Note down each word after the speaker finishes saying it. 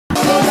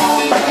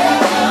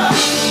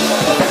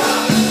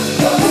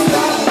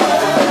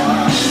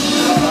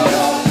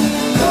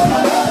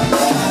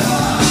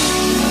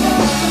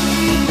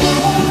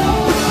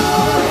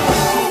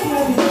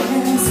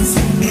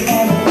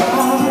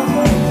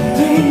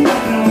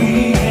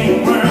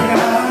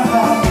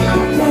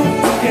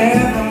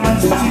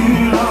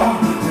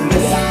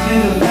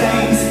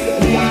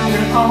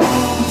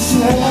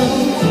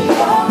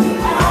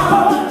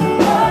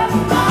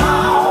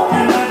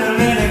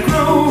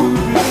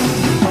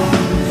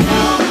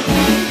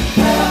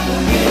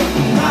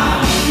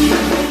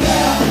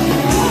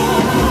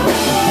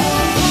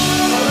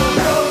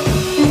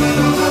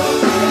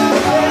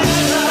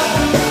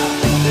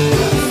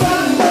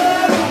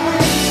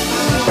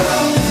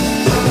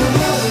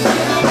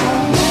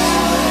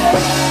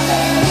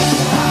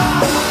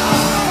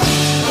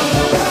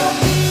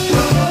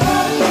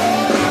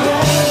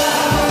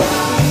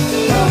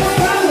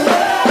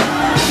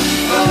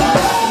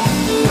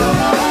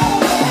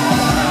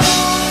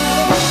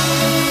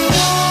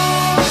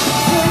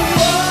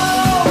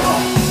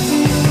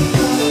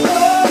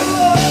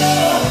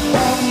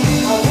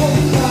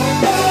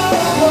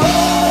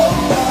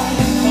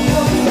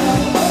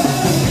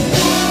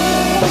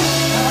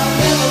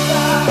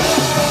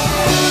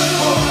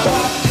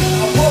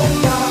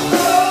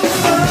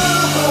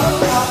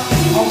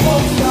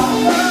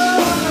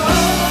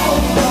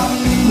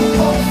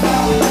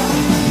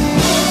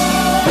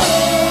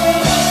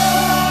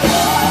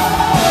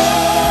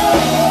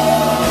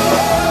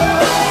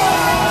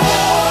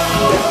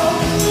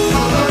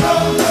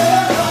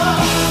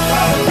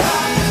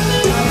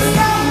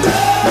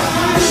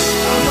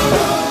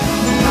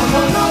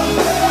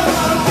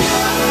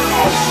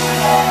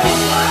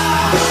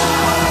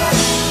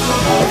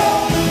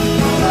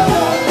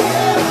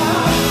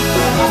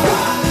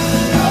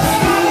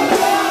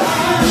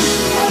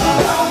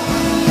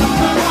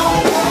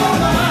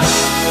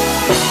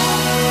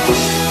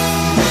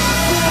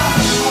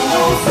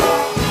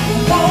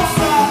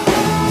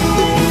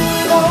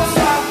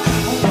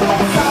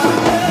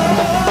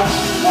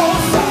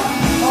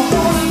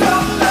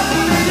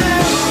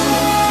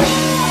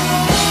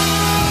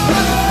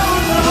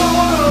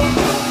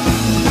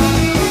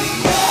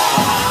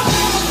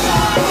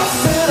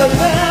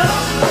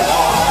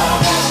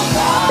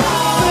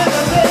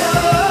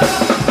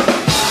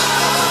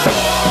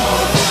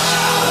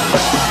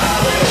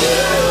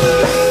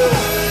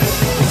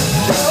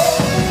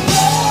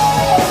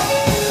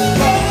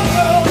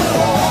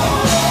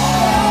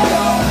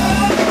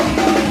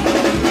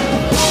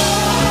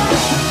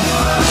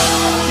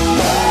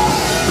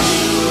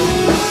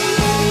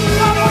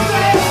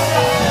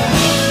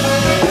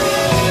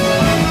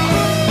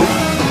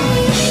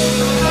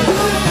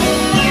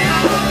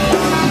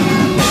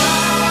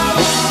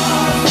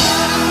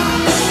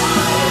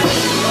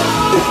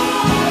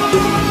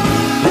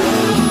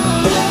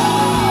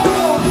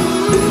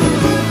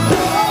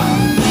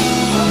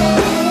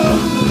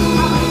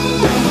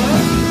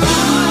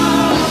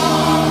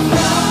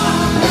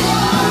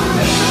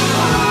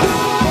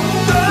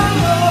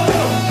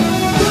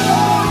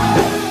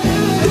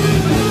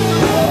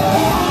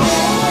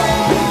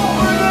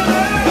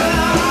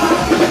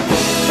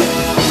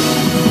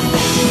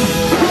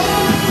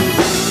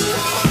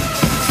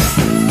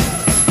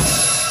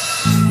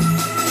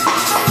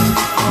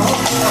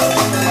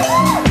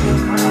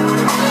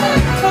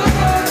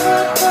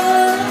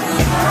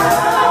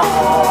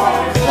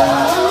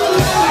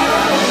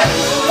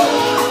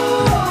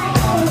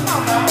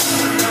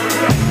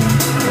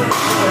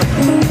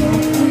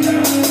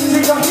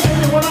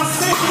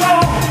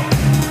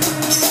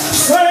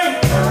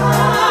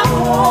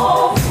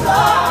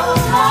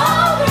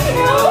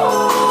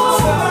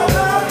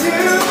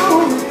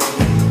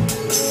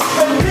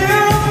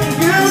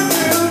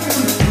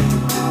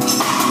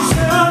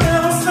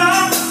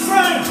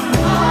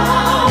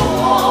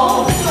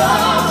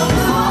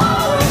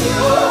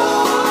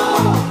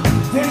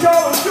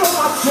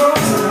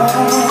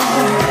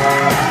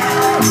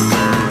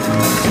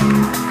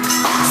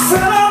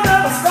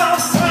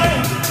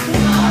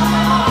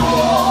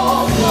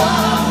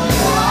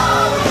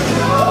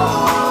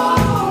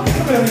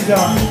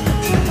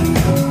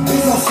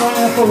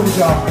food,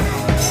 y'all.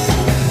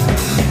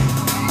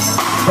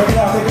 Break it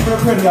out, make it real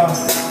pretty, y'all.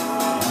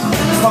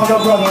 It's my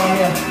little brother right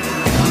here.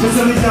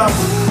 Mr. Lee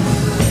Johnson.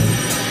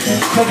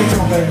 Take it to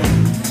him, baby.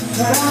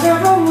 But I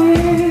never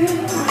will.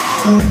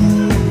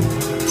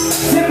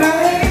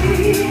 Tonight,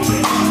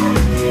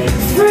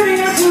 it's pretty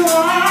as you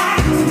are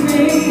to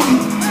me.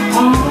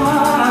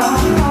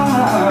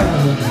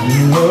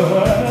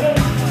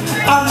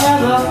 I'll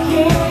never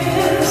care.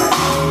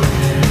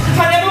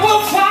 I never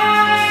will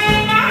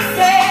find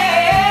myself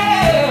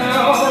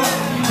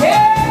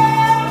ever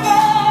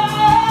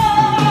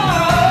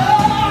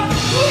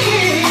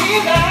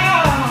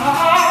without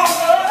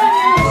you.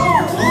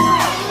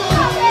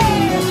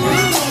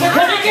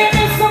 Can you give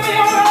me some of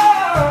your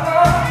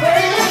love,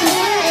 baby?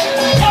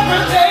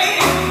 Every day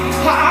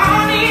I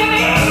need a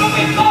little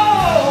bit more.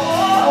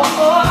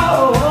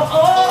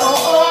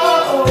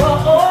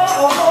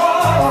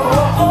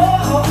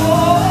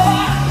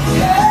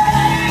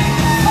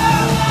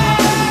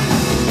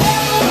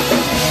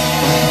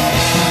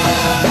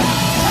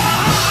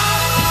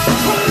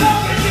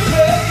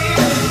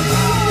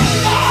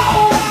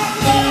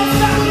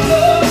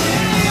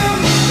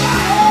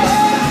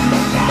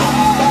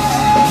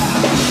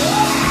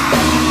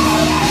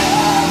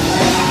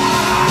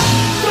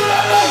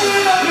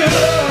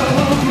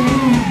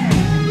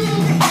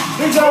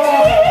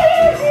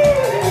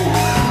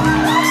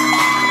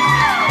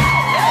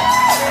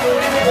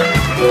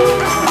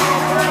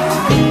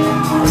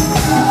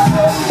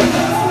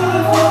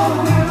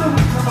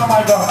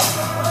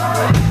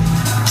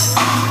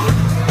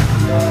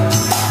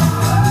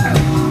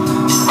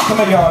 Come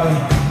here, y'all.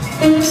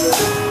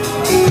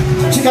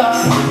 Check out.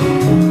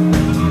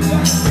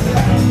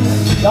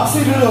 Y'all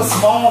see the little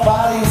small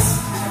bodies?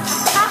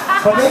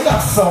 But they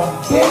got some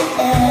big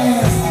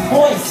ass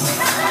voices.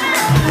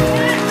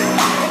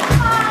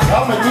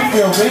 Y'all make me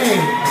feel big.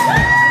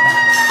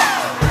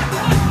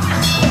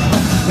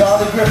 Y'all,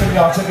 they gripping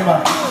y'all. Check them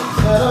out.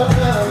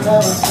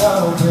 Never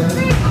stop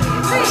loving.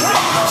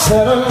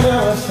 Said I'll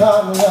never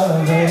stop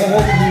loving you.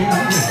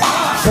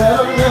 Said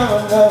I'll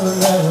never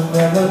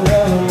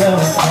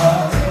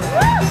stop.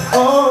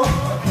 Oh,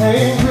 I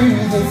can't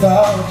breathe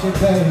without you,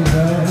 baby.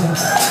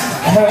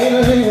 Can't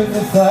live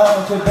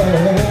without you,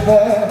 baby.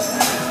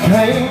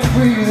 Can't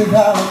breathe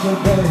without you,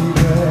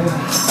 baby.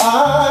 I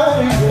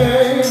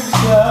can't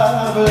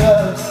stop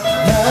loving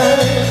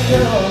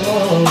you.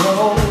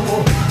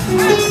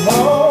 Oh,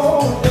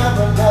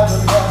 never, never,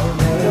 never,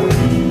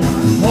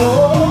 never.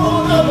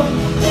 Oh, never.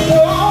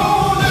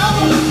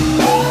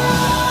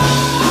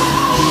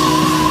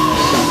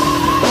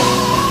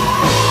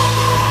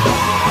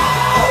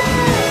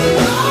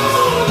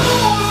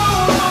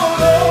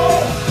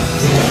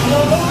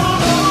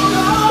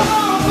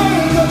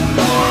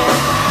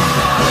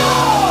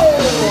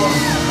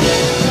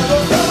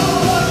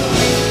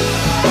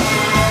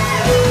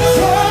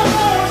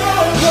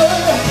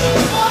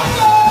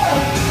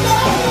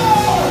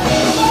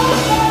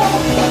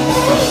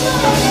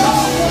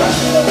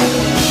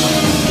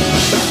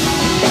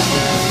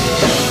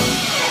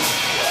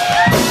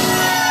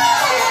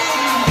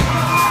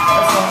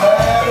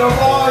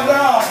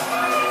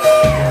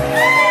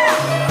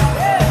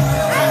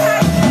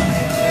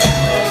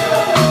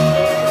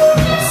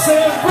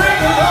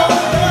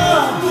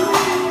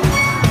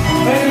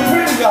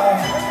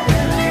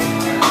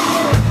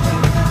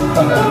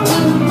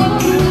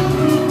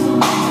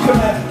 Come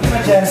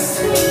here, Jess.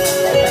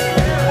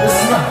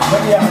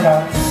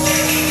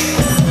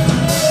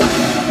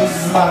 This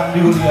is my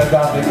newly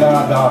adopted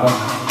goddaughter.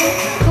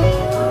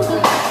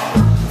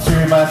 She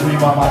reminds me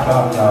of my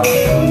goddaughter.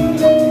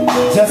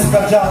 Jessica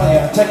Johnny,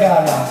 check it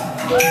out, y'all.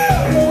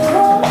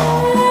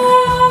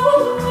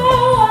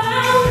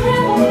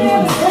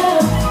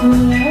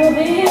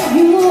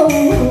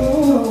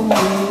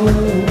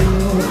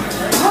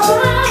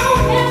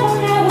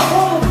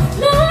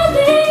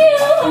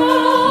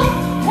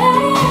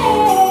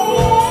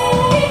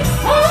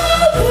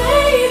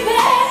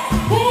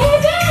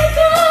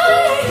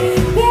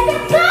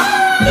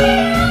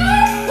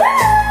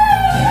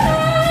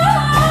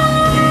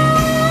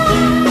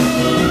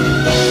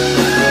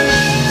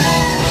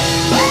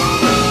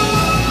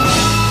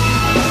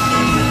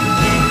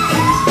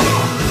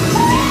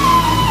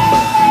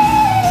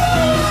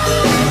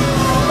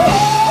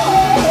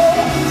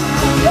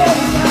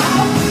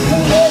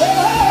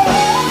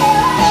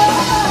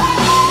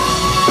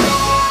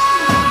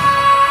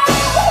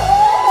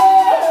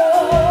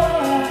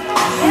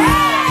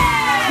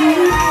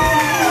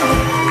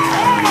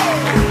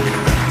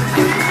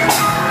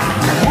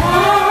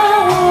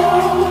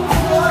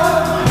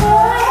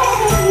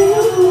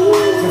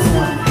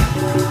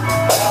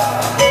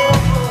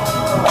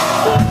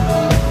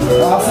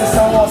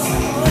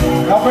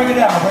 Bring it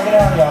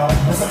down, y'all.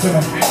 Listen to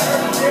me.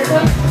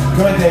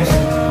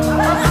 Commendation.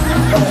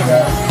 Come here,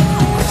 girl.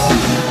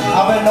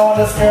 I've been knowing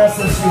this girl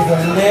since she was a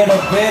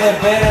little bitty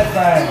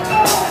thing.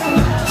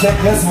 Check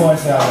this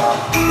voice out.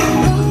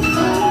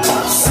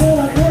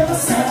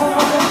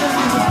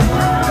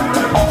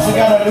 She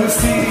got a new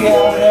CD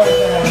out and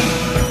everything.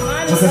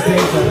 This is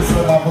Deja. This is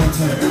my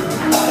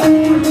boutique.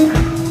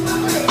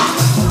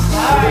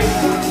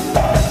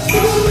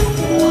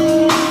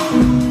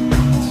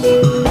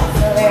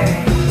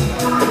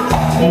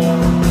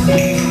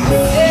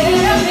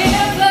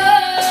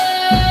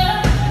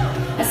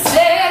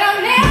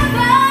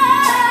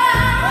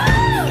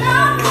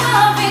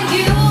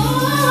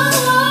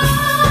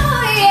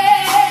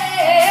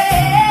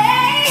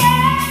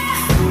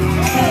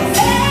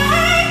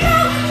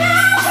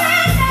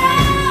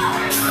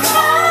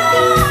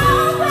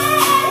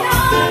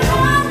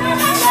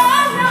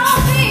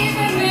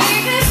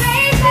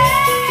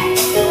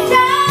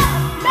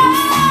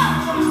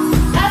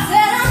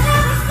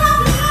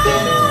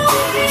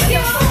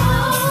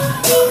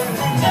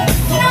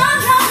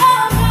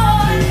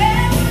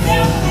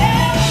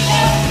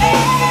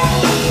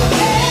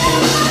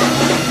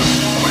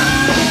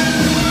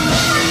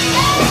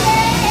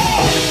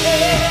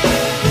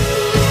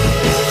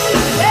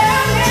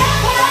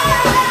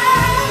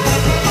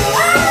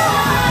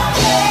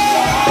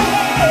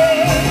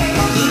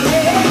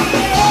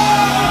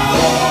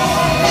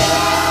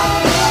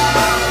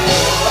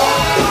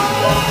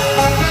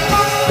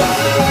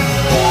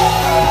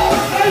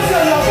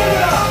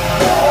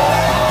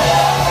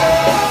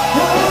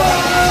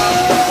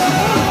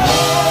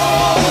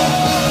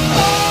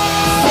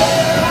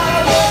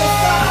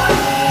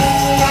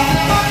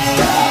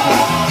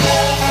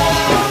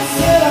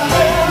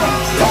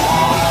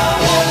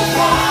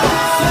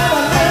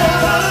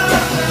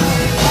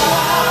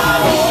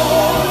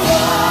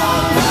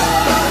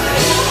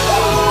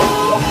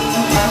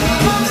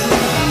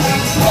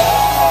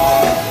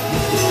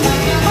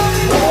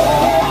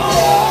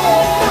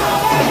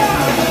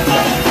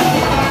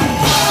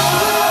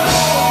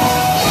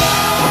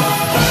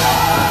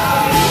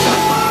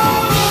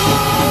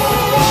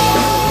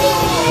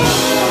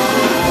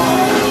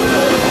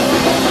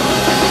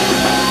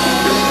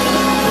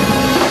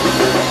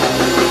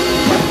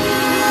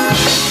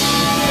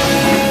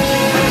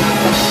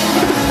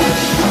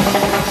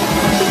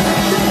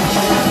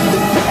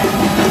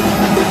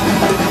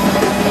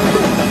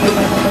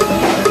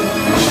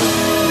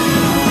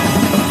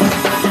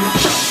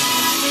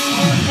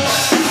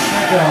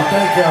 y'all,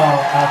 thank y'all.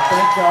 I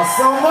thank y'all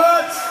so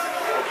much.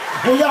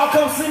 Will y'all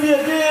come see me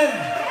again?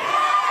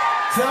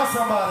 Tell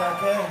somebody,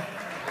 okay?